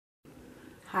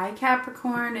Hi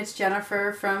Capricorn, it's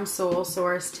Jennifer from Soul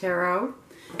Source Tarot,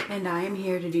 and I am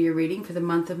here to do your reading for the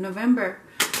month of November.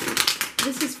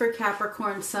 This is for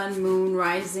Capricorn, Sun, Moon,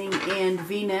 Rising, and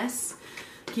Venus.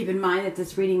 Keep in mind that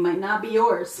this reading might not be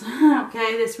yours.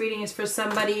 Okay, this reading is for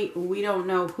somebody, we don't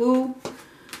know who.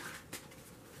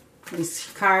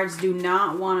 These cards do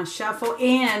not want to shuffle,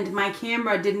 and my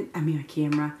camera didn't,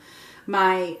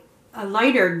 my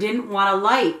lighter didn't want to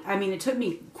light. I mean, it took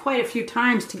me quite a few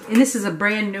times to, and this is a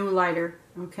brand new lighter,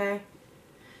 okay?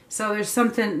 So there's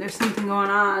something going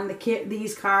on.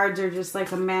 These cards are just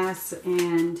like a mess,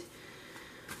 and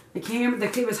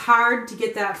it was hard to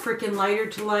get that freaking lighter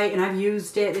to light, and I've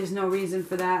used it. There's no reason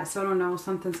for that, so I don't know.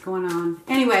 Something's going on.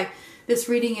 Anyway, this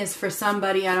reading is for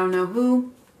somebody. I don't know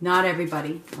who. Not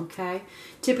everybody, okay?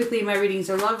 Typically, my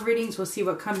readings are love readings. We'll see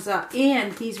what comes up.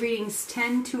 And these readings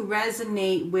tend to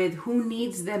resonate with who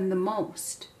needs them the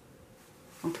most,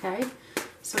 okay?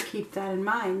 So keep that in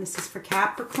mind. This is for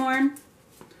Capricorn.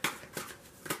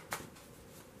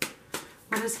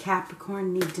 What does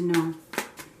Capricorn need to know?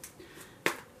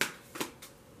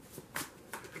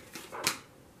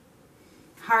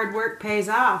 Hard work pays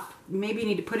off. Maybe you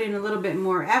need to put in a little bit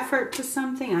more effort to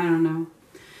something. I don't know.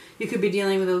 You could be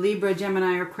dealing with a Libra,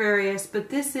 Gemini, or Aquarius, but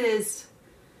this is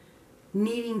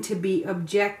needing to be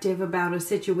objective about a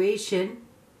situation.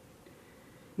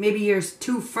 Maybe you're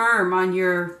too firm on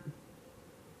your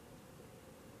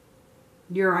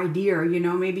idea, you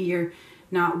know. Maybe you're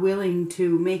not willing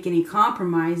to make any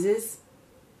compromises.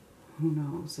 Who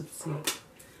knows? Let's see.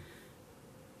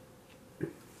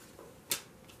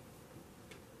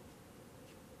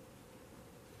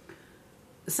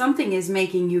 Something is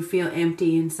making you feel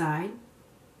empty inside.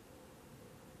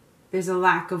 There's a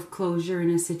lack of closure in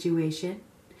a situation.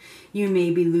 You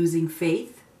may be losing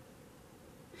faith.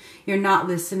 You're not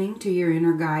listening to your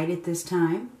inner guide at this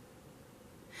time.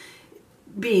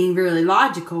 Being really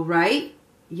logical, right?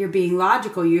 You're being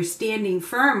logical. You're standing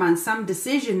firm on some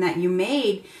decision that you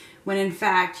made when in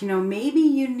fact, you know, maybe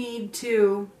you need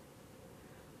to,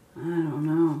 I don't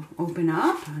know, open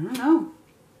up? I don't know.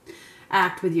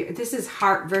 Act with your, this is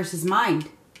heart versus mind.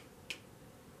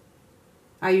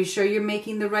 Are you sure you're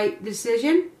making the right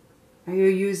decision? Are you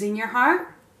using your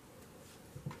heart?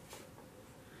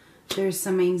 There's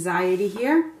some anxiety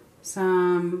here.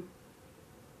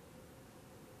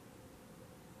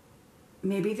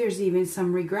 Maybe there's even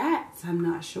some regrets. I'm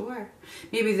not sure.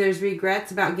 Maybe there's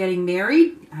regrets about getting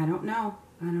married. I don't know.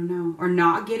 I don't know. Or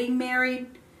not getting married.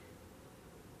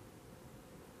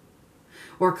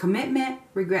 Or commitment,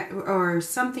 regret, or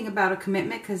something about a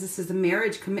commitment, because this is a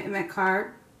marriage commitment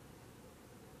card.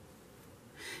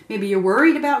 Maybe you're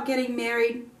worried about getting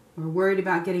married or worried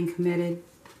about getting committed.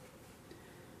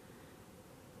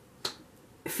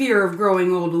 Fear of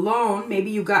growing old alone.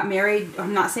 Maybe you got married.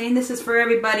 I'm not saying this is for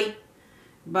everybody,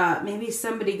 but maybe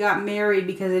somebody got married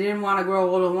because they didn't want to grow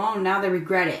old alone. Now they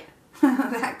regret it.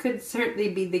 That could certainly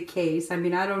be the case. I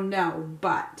mean, I don't know,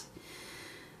 but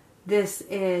this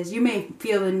is, you may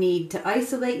feel the need to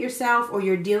isolate yourself, or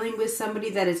you're dealing with somebody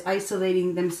that is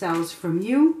isolating themselves from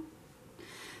you.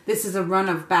 This is a run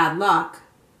of bad luck.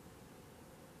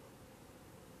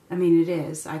 I mean, it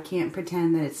is. I can't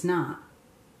pretend that it's not.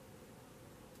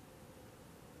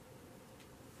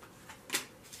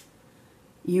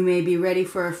 You may be ready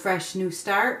for a fresh new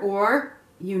start, or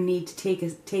you need to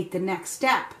take the next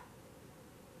step.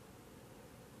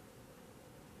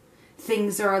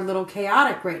 Things are a little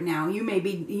chaotic right now. You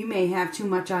may have too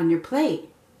much on your plate.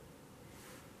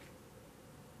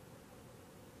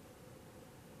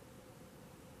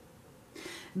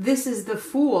 This is the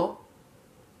Fool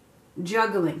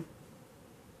juggling.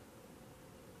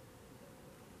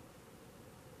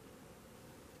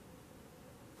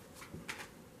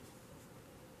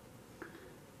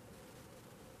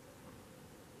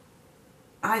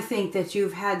 I think that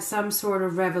you've had some sort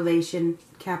of revelation,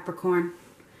 Capricorn.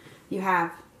 You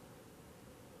have.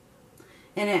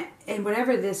 And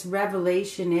whatever this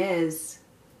revelation is,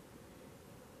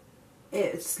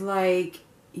 it's like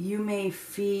it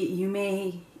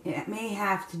may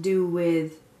have to do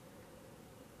with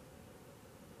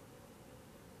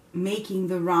making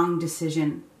the wrong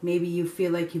decision. Maybe you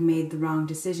feel like you made the wrong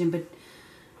decision, but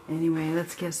anyway,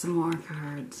 let's get some more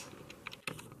cards.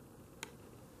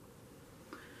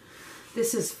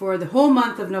 This is for the whole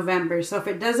month of November. So if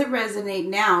it doesn't resonate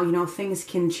now, you know, things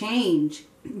can change.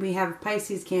 We have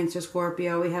Pisces, Cancer,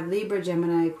 Scorpio. We have Libra,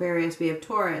 Gemini, Aquarius. We have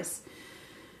Taurus.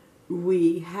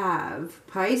 We have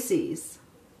Pisces.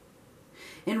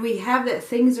 And we have that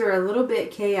things are a little bit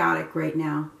chaotic right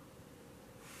now.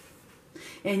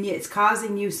 And it's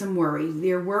causing you some worry.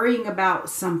 You're worrying about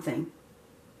something.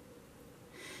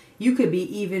 You could be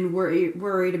even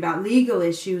worried about legal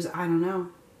issues. I don't know.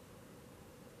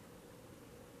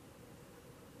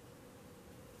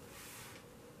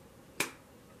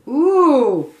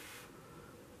 Ooh.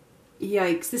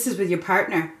 Yikes. This is with your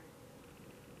partner.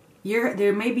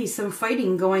 There may be some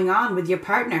fighting going on with your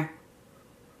partner.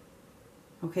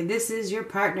 Okay, this is your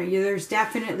partner. There's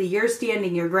definitely, you're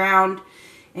standing your ground,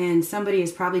 and somebody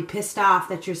is probably pissed off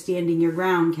that you're standing your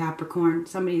ground, Capricorn.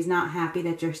 Somebody's not happy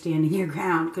that you're standing your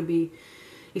ground. Could be,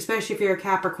 especially if you're a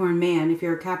Capricorn man. If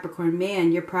you're a Capricorn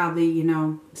man, you're probably, you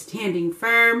know, standing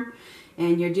firm,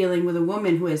 and you're dealing with a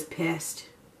woman who is pissed.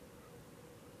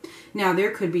 Now,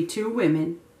 there could be two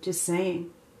women, just saying.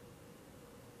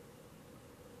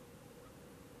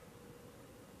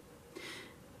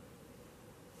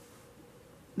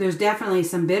 There's definitely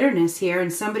some bitterness here,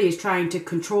 and somebody's trying to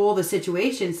control the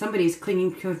situation. Somebody's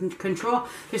clinging to control.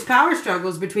 There's power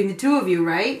struggles between the two of you,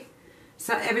 right?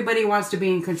 So everybody wants to be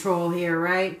in control here,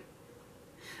 right?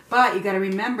 But you got to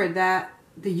remember that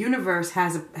the universe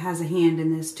has a hand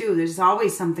in this too. There's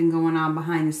always something going on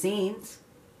behind the scenes.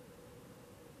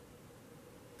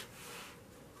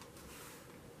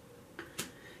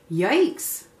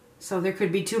 Yikes. So there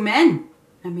could be two men.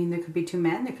 I mean, there could be two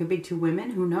men. There could be two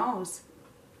women. Who knows?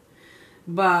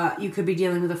 But you could be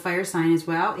dealing with a fire sign as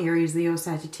well. Aries, Leo,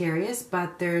 Sagittarius.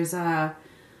 But there's a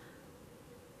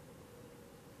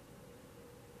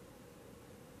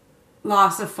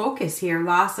loss of focus here.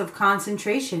 Loss of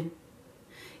concentration.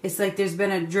 It's like there's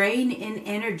been a drain in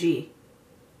energy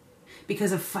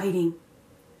because of fighting.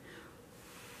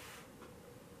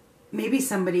 Maybe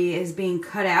somebody is being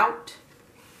cut out.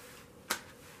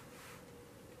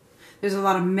 There's a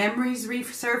lot of memories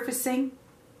resurfacing.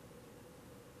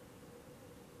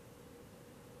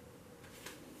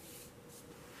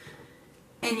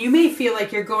 And you may feel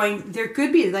like you're going, there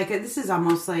could be like, this is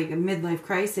almost like a midlife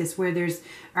crisis where there's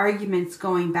arguments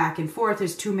going back and forth.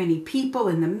 There's too many people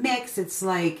in the mix. It's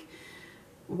like,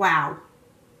 wow.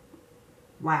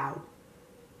 Wow.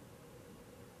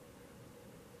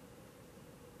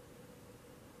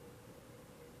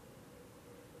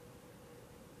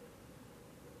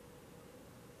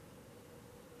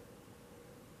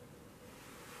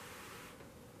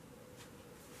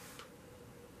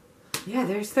 Yeah,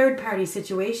 there's third-party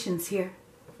situations here.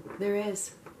 There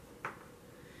is.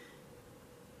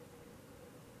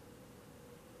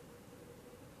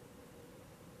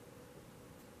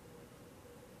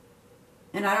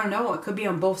 And I don't know. It could be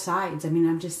on both sides. I mean,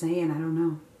 I'm just saying, I don't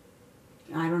know.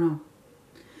 I don't know.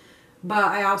 But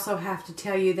I also have to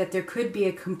tell you that there could be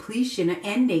a completion, an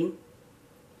ending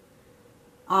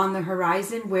on the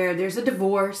horizon where there's a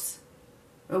divorce,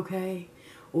 okay?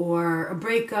 Or a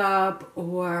breakup,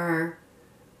 or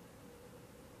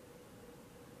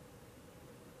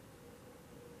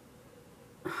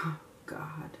oh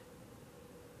God.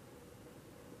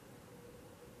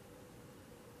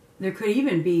 There could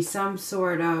even be some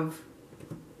sort of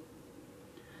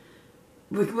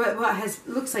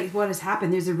looks like what has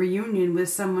happened. There's a reunion with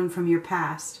someone from your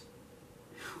past,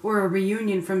 or a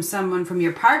reunion from someone from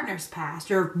your partner's past,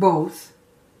 or both.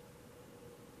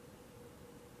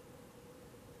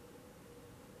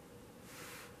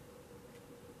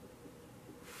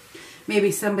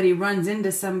 Maybe somebody runs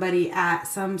into somebody at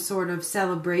some sort of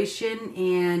celebration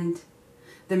and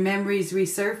the memories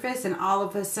resurface, and all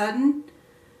of a sudden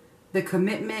the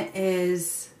commitment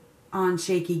is on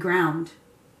shaky ground.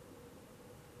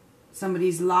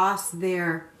 Somebody's lost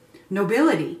their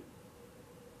nobility.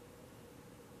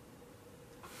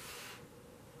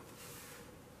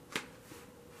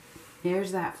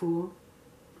 There's that Fool.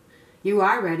 You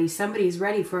are ready. Somebody's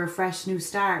ready for a fresh new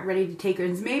start, ready to take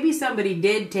risks. Maybe somebody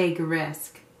did take a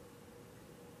risk.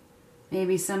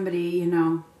 Maybe somebody, you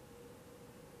know,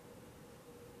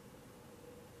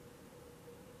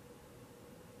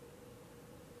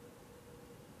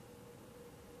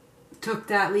 took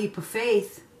that leap of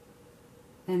faith,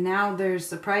 and now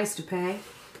there's a price to pay.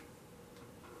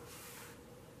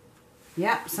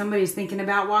 Yep, somebody's thinking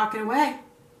about walking away.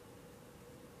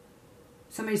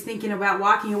 Somebody's thinking about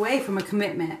walking away from a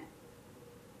commitment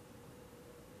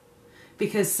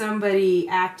because somebody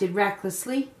acted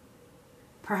recklessly,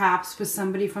 perhaps with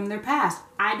somebody from their past.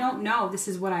 I don't know. This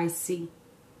is what I see.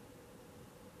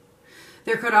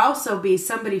 There could also be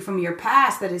somebody from your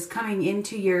past that is coming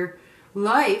into your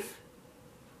life,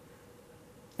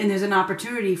 and there's an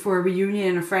opportunity for a reunion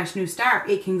and a fresh new start.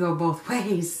 It can go both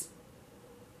ways.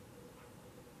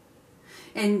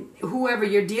 And whoever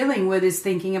you're dealing with is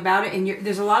thinking about it, and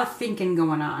there's a lot of thinking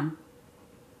going on.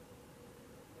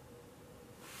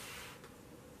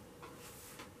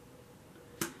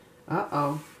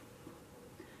 Uh-oh.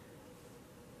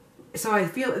 So I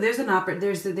feel there's an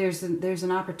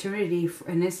opportunity,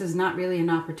 and this is not really an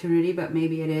opportunity, but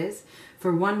maybe it is,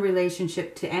 for one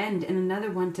relationship to end and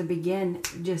another one to begin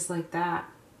just like that.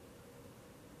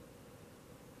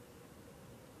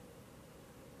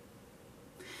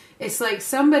 It's like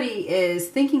somebody is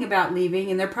thinking about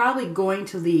leaving, and they're probably going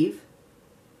to leave.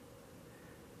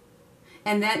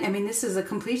 And then, I mean, this is a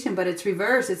completion, but it's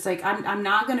reverse. It's like, I'm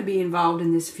not going to be involved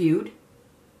in this feud.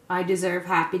 I deserve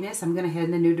happiness. I'm going to head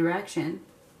in a new direction.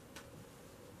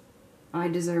 I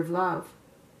deserve love.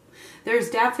 There's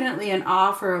definitely an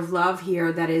offer of love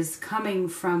here that is coming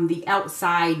from the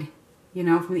outside, you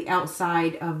know, from the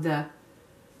outside of the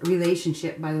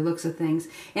relationship by the looks of things.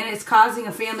 And it's causing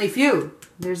a family feud.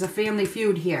 There's a family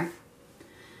feud here.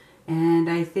 And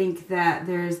I think that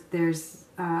there's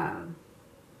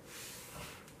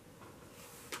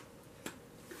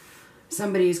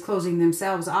somebody is closing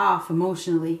themselves off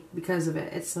emotionally because of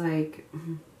it. It's like,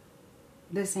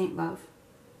 this ain't love.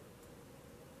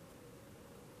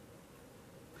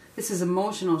 This is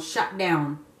emotional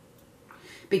shutdown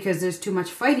because there's too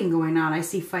much fighting going on. I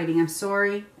see fighting. I'm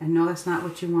sorry. I know that's not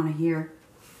what you want to hear.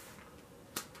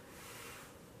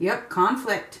 Yep,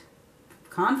 conflict.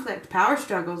 Conflict, power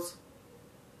struggles.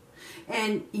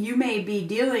 And you may be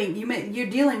you're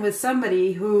dealing with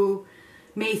somebody who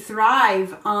may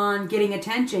thrive on getting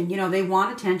attention. You know, they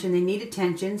want attention, they need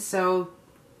attention, so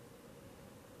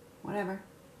whatever.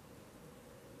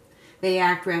 They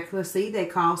act recklessly, they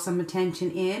call some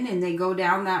attention in, and they go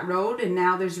down that road, and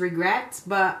now there's regrets,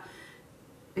 but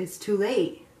it's too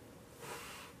late.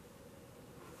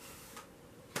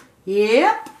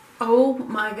 Yep. Oh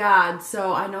my God.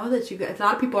 So I know that you guys, a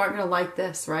lot of people aren't going to like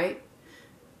this, right?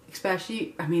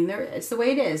 Especially, I mean, it's the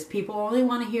way it is. People only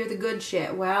want to hear the good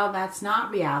shit. Well, that's not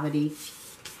reality.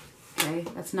 Okay?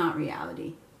 That's not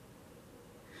reality.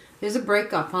 There's a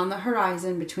breakup on the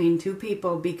horizon between two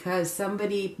people because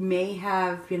somebody may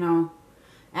have, you know,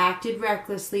 acted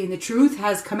recklessly and the truth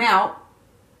has come out.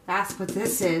 That's what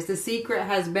this is. The secret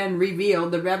has been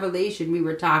revealed, the revelation we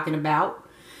were talking about.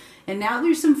 And now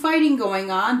there's some fighting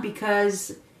going on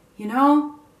because, you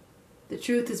know, the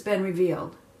truth has been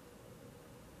revealed.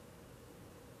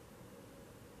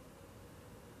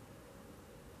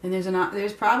 And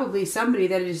there's probably somebody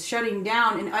that is shutting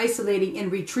down and isolating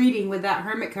and retreating with that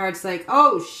Hermit card. It's like,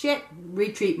 oh shit,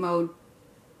 retreat mode.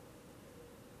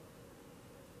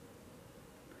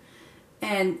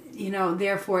 And, you know,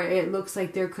 therefore it looks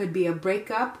like there could be a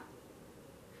breakup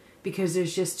because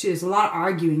there's a lot of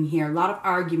arguing here, a lot of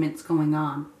arguments going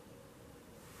on.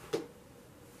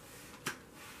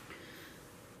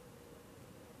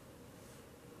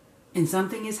 And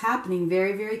something is happening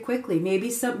very, very quickly. Maybe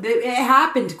it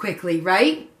happened quickly,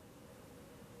 right?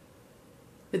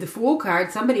 With the Fool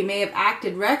card, somebody may have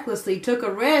acted recklessly, took a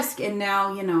risk, and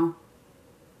now, you know,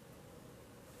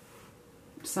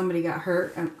 somebody got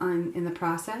hurt in the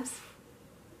process.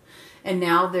 And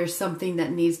now there's something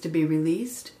that needs to be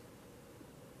released.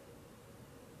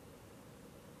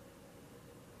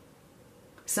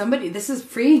 This is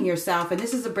freeing yourself, and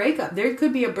this is a breakup. There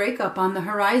could be a breakup on the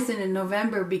horizon in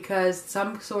November because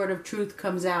some sort of truth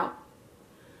comes out.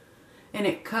 And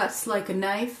it cuts like a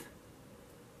knife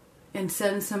and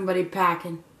sends somebody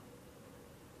packing.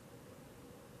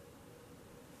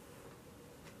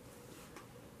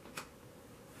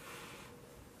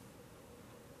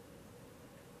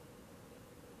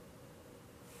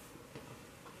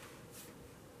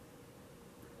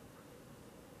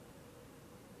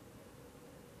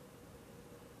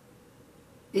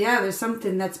 Yeah, there's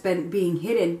something that's been being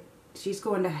hidden. She's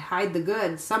going to hide the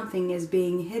goods. Something is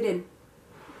being hidden.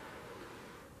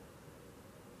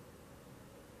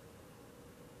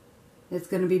 It's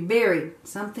going to be buried.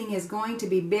 Something is going to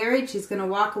be buried. She's going to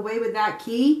walk away with that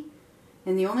key.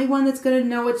 And the only one that's going to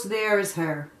know it's there is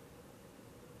her.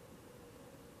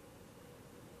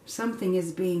 Something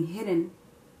is being hidden.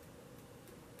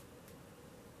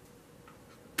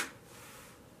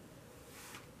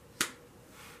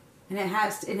 And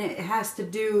it has to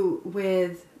do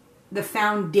with the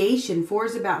foundation. 4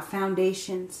 is about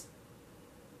foundations.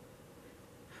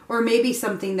 Or maybe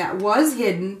something that was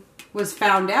hidden was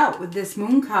found out with this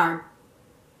Moon card.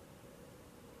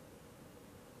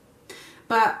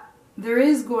 But there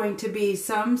is going to be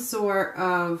some sort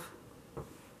of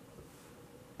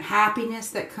happiness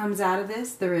that comes out of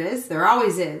this. There is. There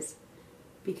always is.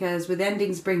 Because with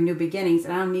endings bring new beginnings.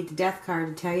 And I don't need the Death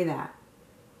card to tell you that.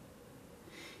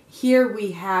 Here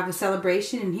we have a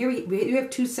celebration, and here we have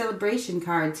 2 celebration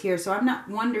cards here. So I'm not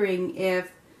wondering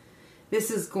if this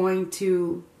is going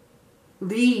to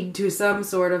lead to some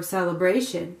sort of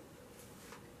celebration.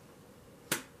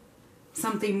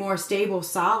 something more stable,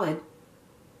 solid.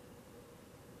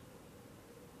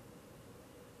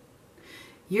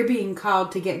 You're being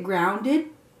called to get grounded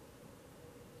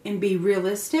and be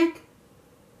realistic,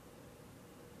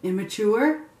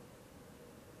 immature,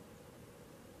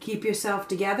 keep yourself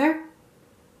together.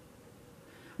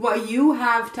 What you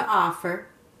have to offer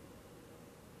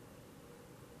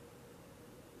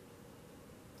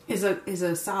is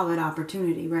a solid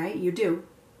opportunity, right? You do.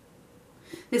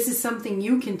 This is something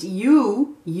you can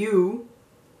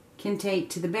take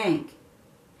to the bank.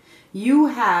 You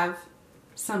have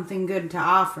something good to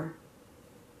offer.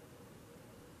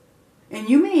 And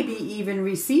you may be even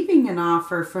receiving an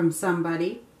offer from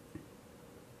somebody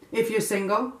if you're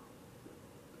single.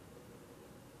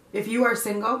 If you are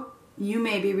single, you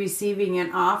may be receiving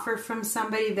an offer from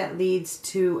somebody that leads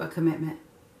to a commitment,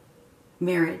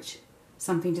 marriage,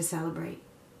 something to celebrate.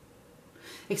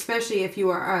 Especially if you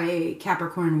are a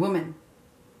Capricorn woman.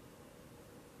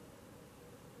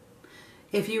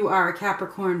 If you are a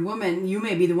Capricorn woman, you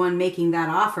may be the one making that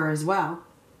offer as well.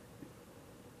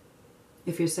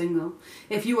 If you're single.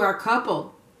 If you are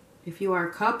coupled,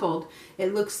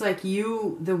 it looks like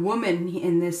you, the woman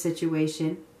in this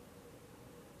situation,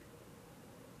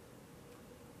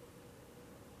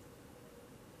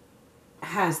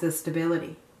 has the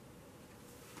stability.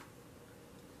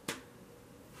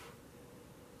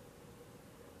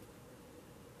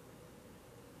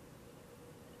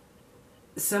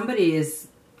 Somebody is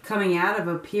coming out of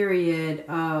a period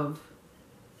of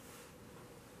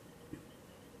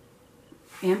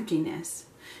emptiness.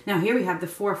 Now here we have the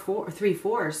 3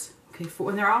 fours. Okay, 4,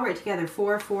 and they're all right together.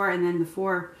 4, 4, and then the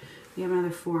 4. We have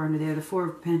another 4 under there. The 4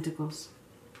 of Pentacles.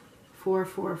 4,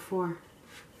 4, 4.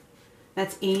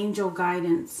 That's angel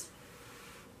guidance.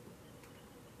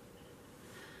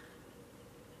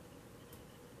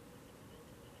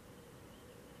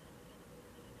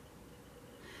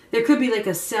 There could be like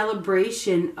a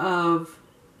celebration of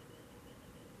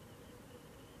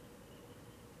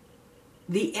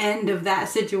the end of that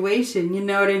situation. You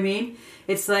know what I mean?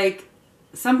 It's like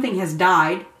something has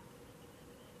died.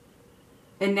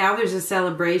 And now there's a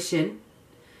celebration.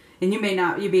 And you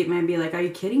might be like, are you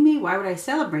kidding me? Why would I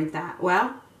celebrate that?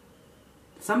 Well,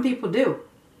 some people do.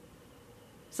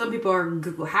 Some people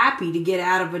are happy to get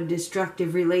out of a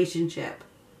destructive relationship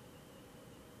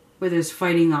where there's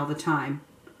fighting all the time.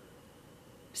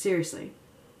 Seriously.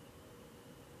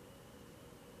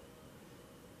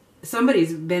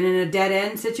 Somebody's been in a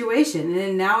dead-end situation,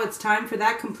 and now it's time for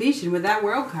that completion with that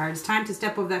World card. It's time to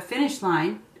step over that finish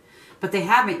line, but they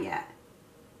haven't yet.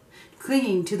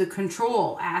 Clinging to the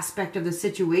control aspect of the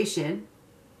situation.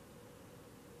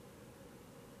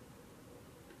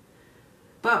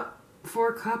 But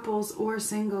for couples or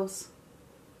singles,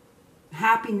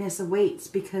 happiness awaits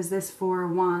because this 4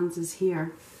 of Wands is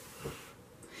here.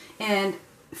 And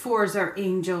 4s are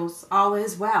angels. All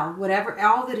is well.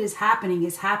 All that is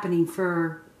happening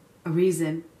for a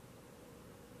reason.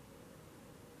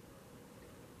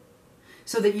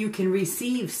 So that you can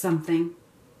receive something.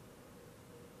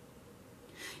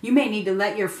 You may need to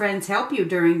let your friends help you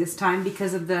during this time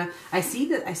because of I see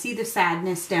the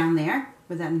sadness down there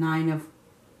with that 9 of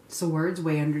Swords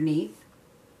way underneath.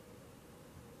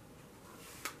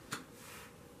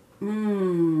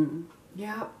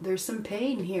 Yeah, there's some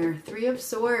pain here. 3 of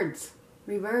Swords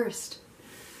reversed.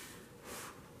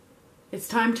 It's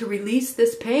time to release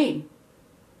this pain.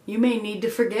 You may need to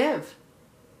forgive.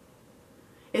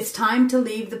 It's time to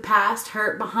leave the past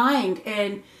hurt behind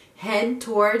and head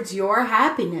towards your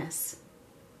happiness.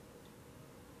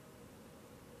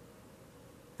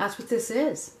 That's what this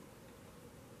is.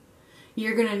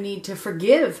 You're going to need to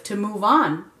forgive to move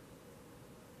on.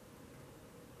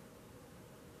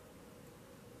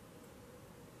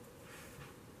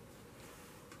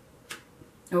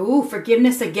 Oh,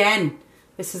 forgiveness again.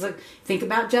 This is think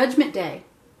about Judgment Day.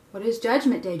 What is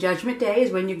Judgment Day? Judgment Day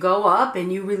is when you go up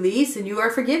and you release and you are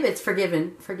forgiven. It's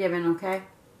forgiven. Forgiven, okay?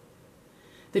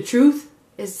 The truth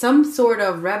is some sort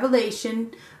of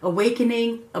revelation,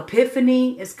 awakening,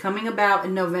 epiphany is coming about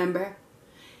in November.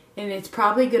 And it's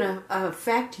probably going to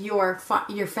affect your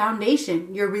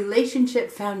foundation, your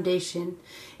relationship foundation.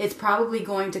 It's probably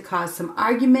going to cause some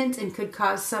arguments and could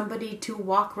cause somebody to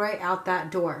walk right out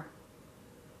that door.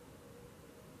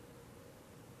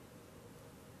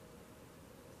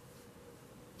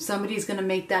 Somebody's going to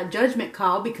make that judgment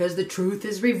call because the truth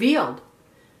is revealed.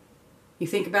 You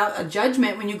think about a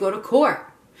judgment when you go to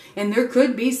court. And there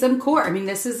could be some court. I mean,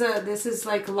 this is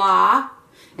like law.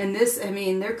 And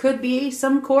there could be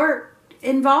some court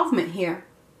involvement here.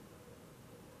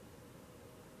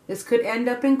 This could end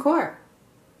up in court.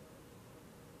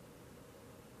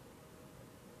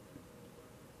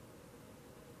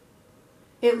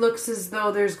 It looks as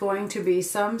though there's going to be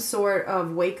some sort of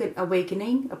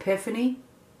awakening, epiphany,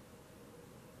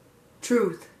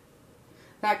 truth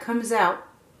that comes out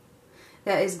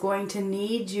that is going to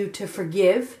need you to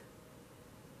forgive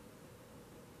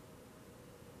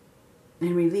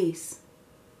and release.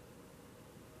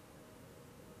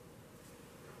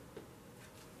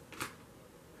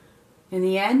 In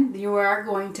the end, you are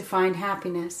going to find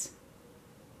happiness.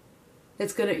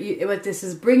 What this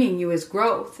is bringing you is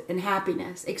growth and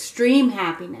happiness, extreme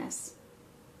happiness.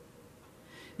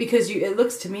 Because it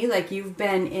looks to me like you've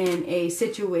been in a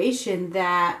situation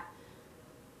that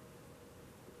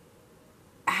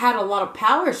had a lot of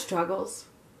power struggles.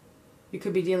 You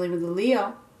could be dealing with a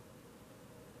Leo.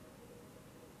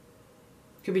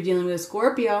 Could be dealing with a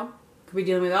Scorpio. Could be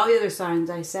dealing with all the other signs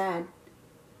I said.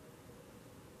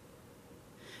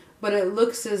 But it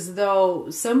looks as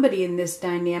though somebody in this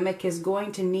dynamic is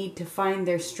going to need to find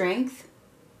their strength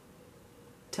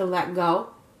to let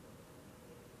go,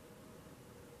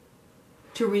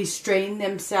 to restrain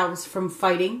themselves from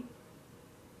fighting,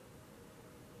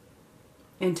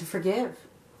 and to forgive.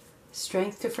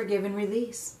 Strength to forgive and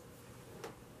release.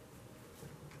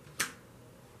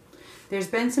 There's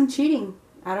been some cheating.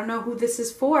 I don't know who this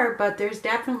is for, but there's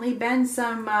definitely been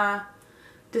some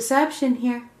deception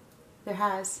here. There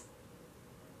has.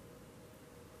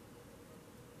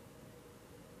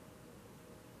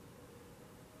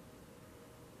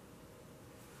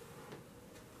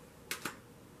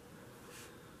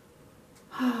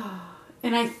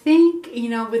 And I think,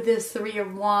 with this Three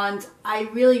of Wands, I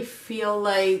really feel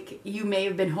like you may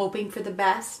have been hoping for the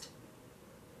best.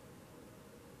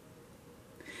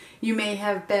 You may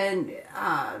have been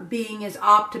being as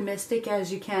optimistic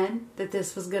as you can that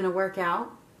this was going to work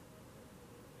out.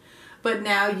 But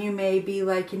now you may be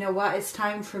like, you know what, it's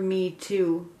time for me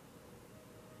to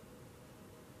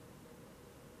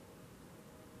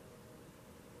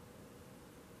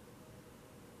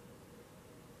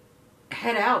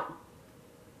head out.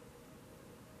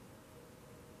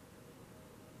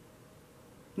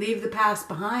 Leave the past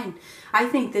behind. I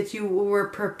think that you were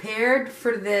prepared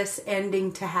for this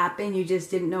ending to happen. You just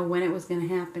didn't know when it was going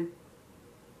to happen.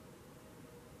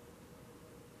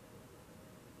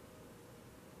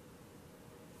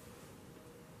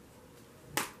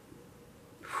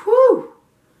 Whew!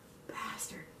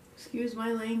 Bastard. Excuse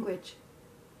my language.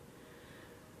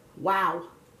 Wow.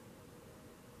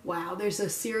 Wow, there's a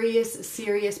serious,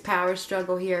 serious power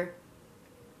struggle here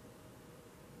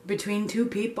between two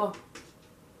people.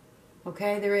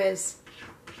 Okay, there is.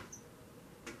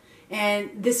 And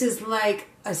this is like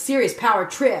a serious power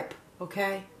trip,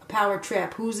 okay? A power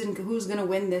trip. Who's going to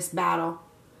win this battle?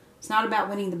 It's not about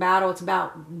winning the battle, it's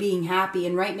about being happy.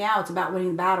 And right now it's about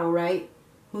winning the battle, right?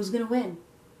 Who's going to win?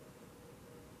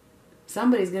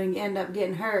 Somebody's going to end up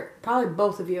getting hurt. Probably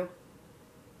both of you.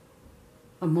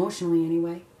 Emotionally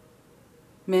anyway.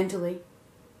 Mentally.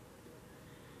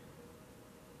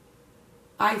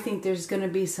 I think there's going to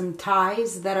be some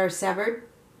ties that are severed.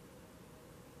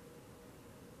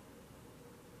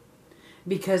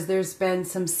 Because there's been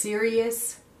some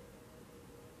serious,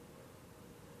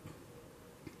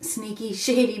 sneaky,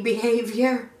 shady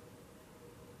behavior.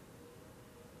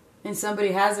 And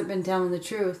somebody hasn't been telling the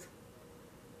truth.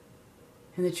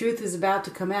 And the truth is about to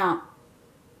come out.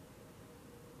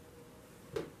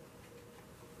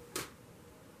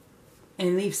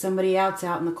 And leave somebody else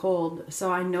out in the cold.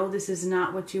 So I know this is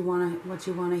not what you want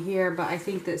to hear, but I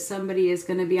think that somebody is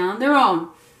going to be on their own.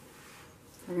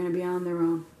 They're going to be on their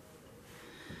own.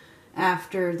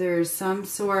 After there's some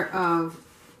sort of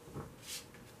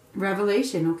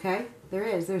revelation, okay? There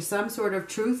is. There's some sort of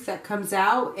truth that comes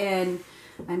out, and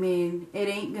I mean, it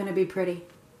ain't going to be pretty.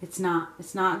 It's not.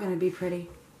 It's not going to be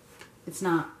pretty. It's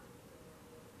not.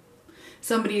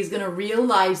 Somebody is going to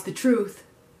realize the truth.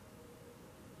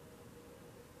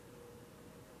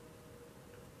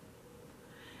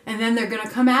 And then they're going to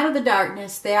come out of the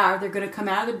darkness. They're going to come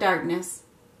out of the darkness.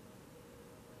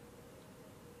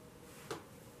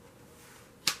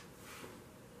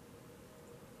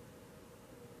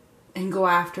 And go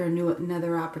after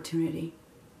another opportunity.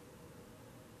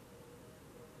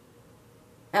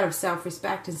 Out of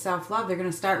self-respect and self-love, they're going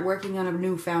to start working on a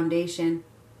new foundation.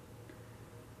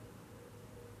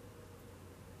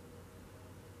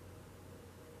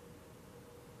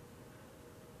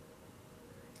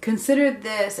 Consider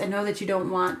this. I know that you don't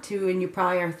want to, and you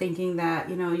probably are thinking that,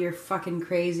 you're fucking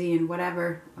crazy and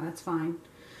whatever. Well, that's fine.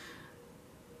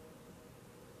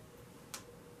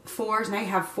 Fours. Now you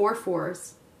have 4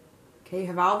 fours. Okay, you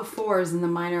have all the 4s in the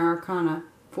minor arcana.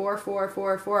 4, 4,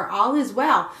 4, 4. All is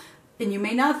well. And you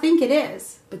may not think it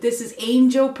is, but this is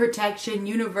angel protection,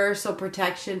 universal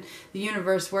protection. The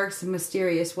universe works in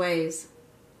mysterious ways.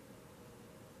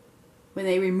 When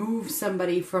they remove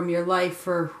somebody from your life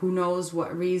for who knows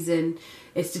what reason,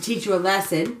 it's to teach you a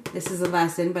lesson. This is a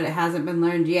lesson, but it hasn't been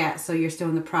learned yet, so you're still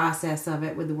in the process of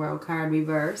it with the World card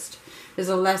reversed. There's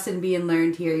a lesson being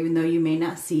learned here, even though you may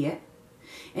not see it.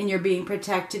 And you're being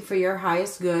protected for your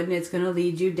highest good, and it's going to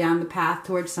lead you down the path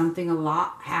towards something a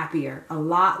lot happier. A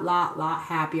lot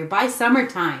happier. By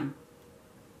summertime,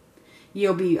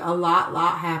 you'll be a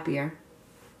lot happier.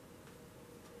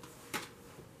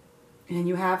 And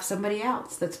you have somebody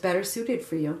else that's better suited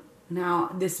for you.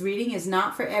 Now, this reading is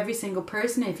not for every single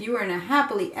person. If you are in a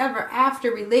happily ever after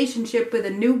relationship with a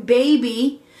new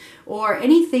baby or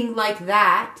anything like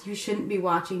that, you shouldn't be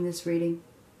watching this reading.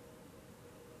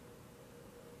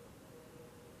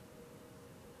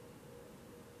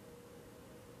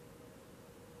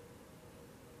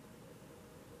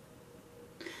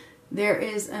 There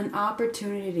is an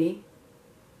opportunity.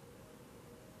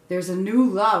 There's a new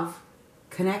love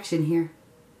connection here.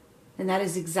 And that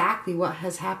is exactly what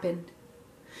has happened.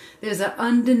 There's an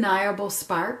undeniable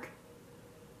spark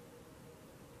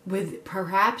with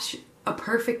perhaps a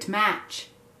perfect match.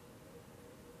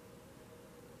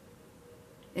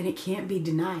 And it can't be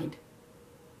denied.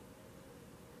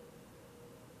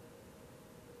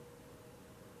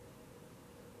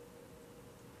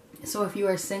 So if you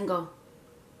are single,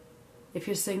 if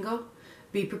you're single,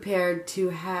 be prepared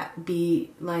to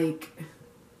be like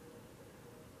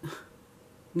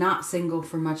not single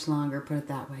for much longer, put it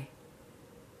that way.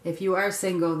 If you are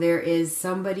single, there is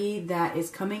somebody that is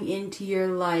coming into your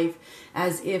life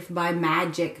as if by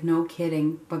magic, no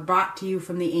kidding, but brought to you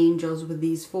from the angels with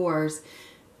these fours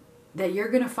that you're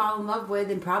going to fall in love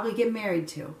with and probably get married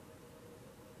to.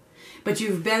 But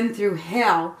you've been through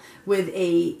hell with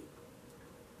a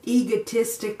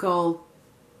egotistical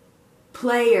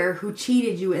player who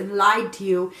cheated you and lied to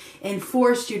you and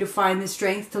forced you to find the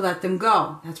strength to let them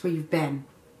go. That's where you've been.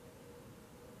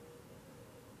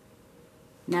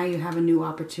 Now you have a new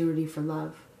opportunity for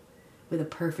love with a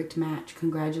perfect match.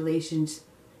 Congratulations.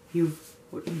 You've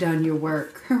done your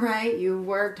work, right? You've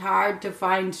worked hard to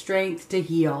find strength to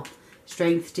heal.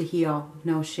 Strength to heal.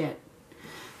 No shit.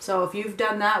 So if you've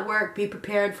done that work, be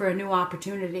prepared for a new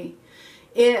opportunity.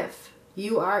 If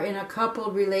you are in a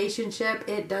coupled relationship,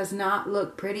 it does not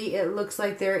look pretty. It looks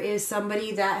like there is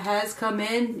somebody that has come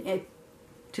in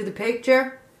to the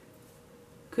picture.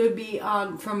 Could be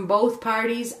from both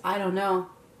parties. I don't know.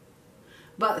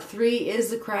 But 3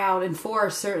 is a crowd, and 4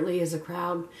 certainly is a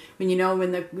crowd. When you know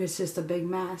when it's just a big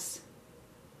mess.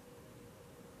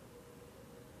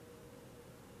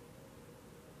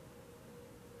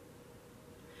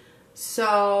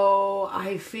 So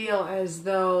I feel as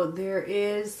though there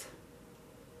is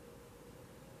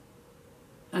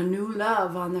a new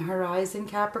love on the horizon,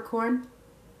 Capricorn,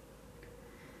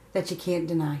 that you can't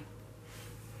deny.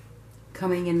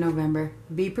 Coming in November.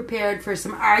 Be prepared for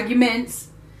some arguments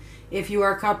if you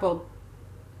are coupled.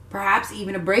 Perhaps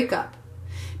even a breakup.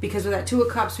 Because with that 2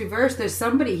 of Cups reversed, there's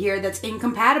somebody here that's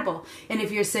incompatible. And if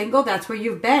you're single, that's where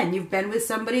you've been. You've been with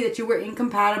somebody that you were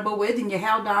incompatible with and you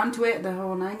held on to it the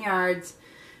whole 9 yards.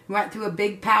 Went through a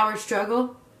big power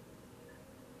struggle.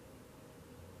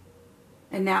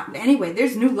 And now, anyway,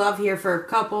 there's new love here for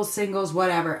couples, singles,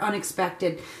 whatever.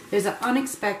 Unexpected. There's an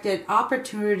unexpected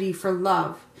opportunity for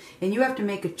love. And you have to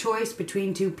make a choice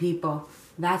between 2 people.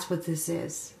 That's what this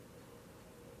is.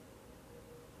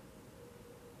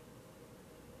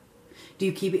 Do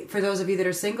you keep it, for those of you that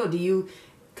are single, do you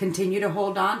continue to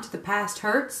hold on to the past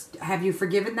hurts? Have you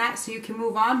forgiven that so you can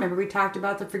move on? Remember we talked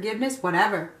about the forgiveness?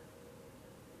 Whatever.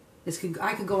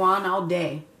 I could go on all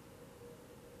day.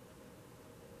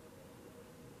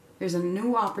 There's a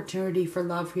new opportunity for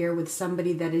love here with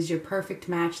somebody that is your perfect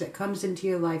match that comes into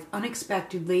your life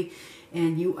unexpectedly,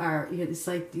 and you are, it's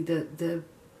like the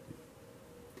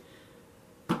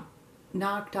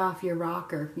knocked off your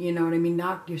rocker, you know what I mean?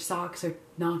 Your socks are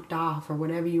knocked off, or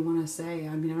whatever you want to say.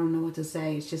 I mean, I don't know what to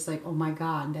say. It's just like, oh my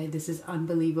God, this is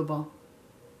unbelievable.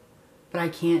 But I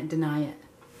can't deny it.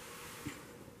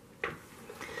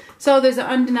 So there's an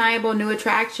undeniable new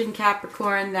attraction,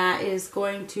 Capricorn, that is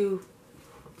going to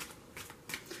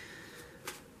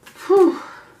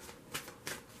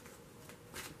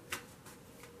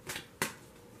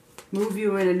move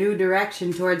you in a new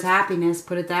direction towards happiness,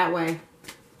 put it that way.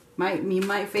 You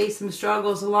might face some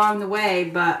struggles along the way,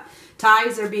 but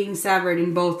ties are being severed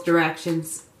in both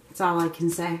directions. That's all I can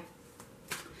say.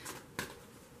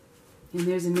 And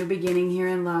there's a new beginning here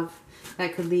in love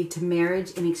that could lead to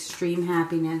marriage and extreme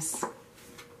happiness.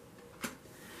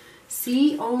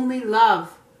 See only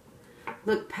love.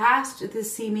 Look past the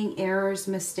seeming errors,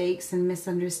 mistakes, and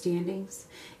misunderstandings,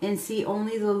 and see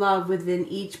only the love within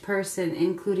each person,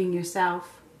 including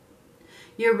yourself.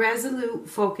 Your resolute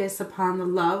focus upon the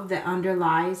love that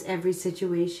underlies every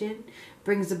situation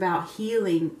brings about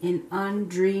healing in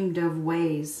undreamed of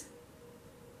ways.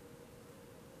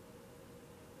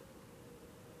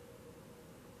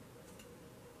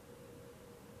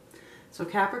 So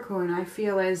Capricorn, I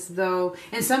feel as though,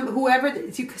 and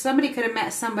somebody could have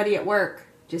met somebody at work.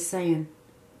 Just saying.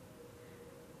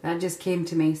 That just came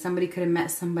to me. Somebody could have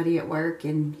met somebody at work,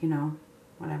 and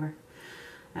whatever.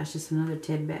 That's just another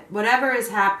tidbit. Whatever is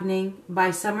happening,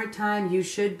 by summertime, you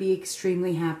should be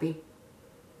extremely happy.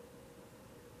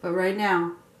 But right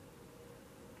now,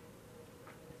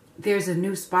 there's a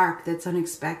new spark that's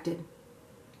unexpected,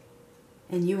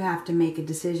 and you have to make a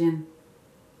decision.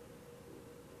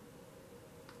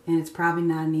 And it's probably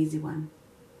not an easy one.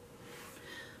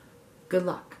 Good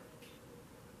luck.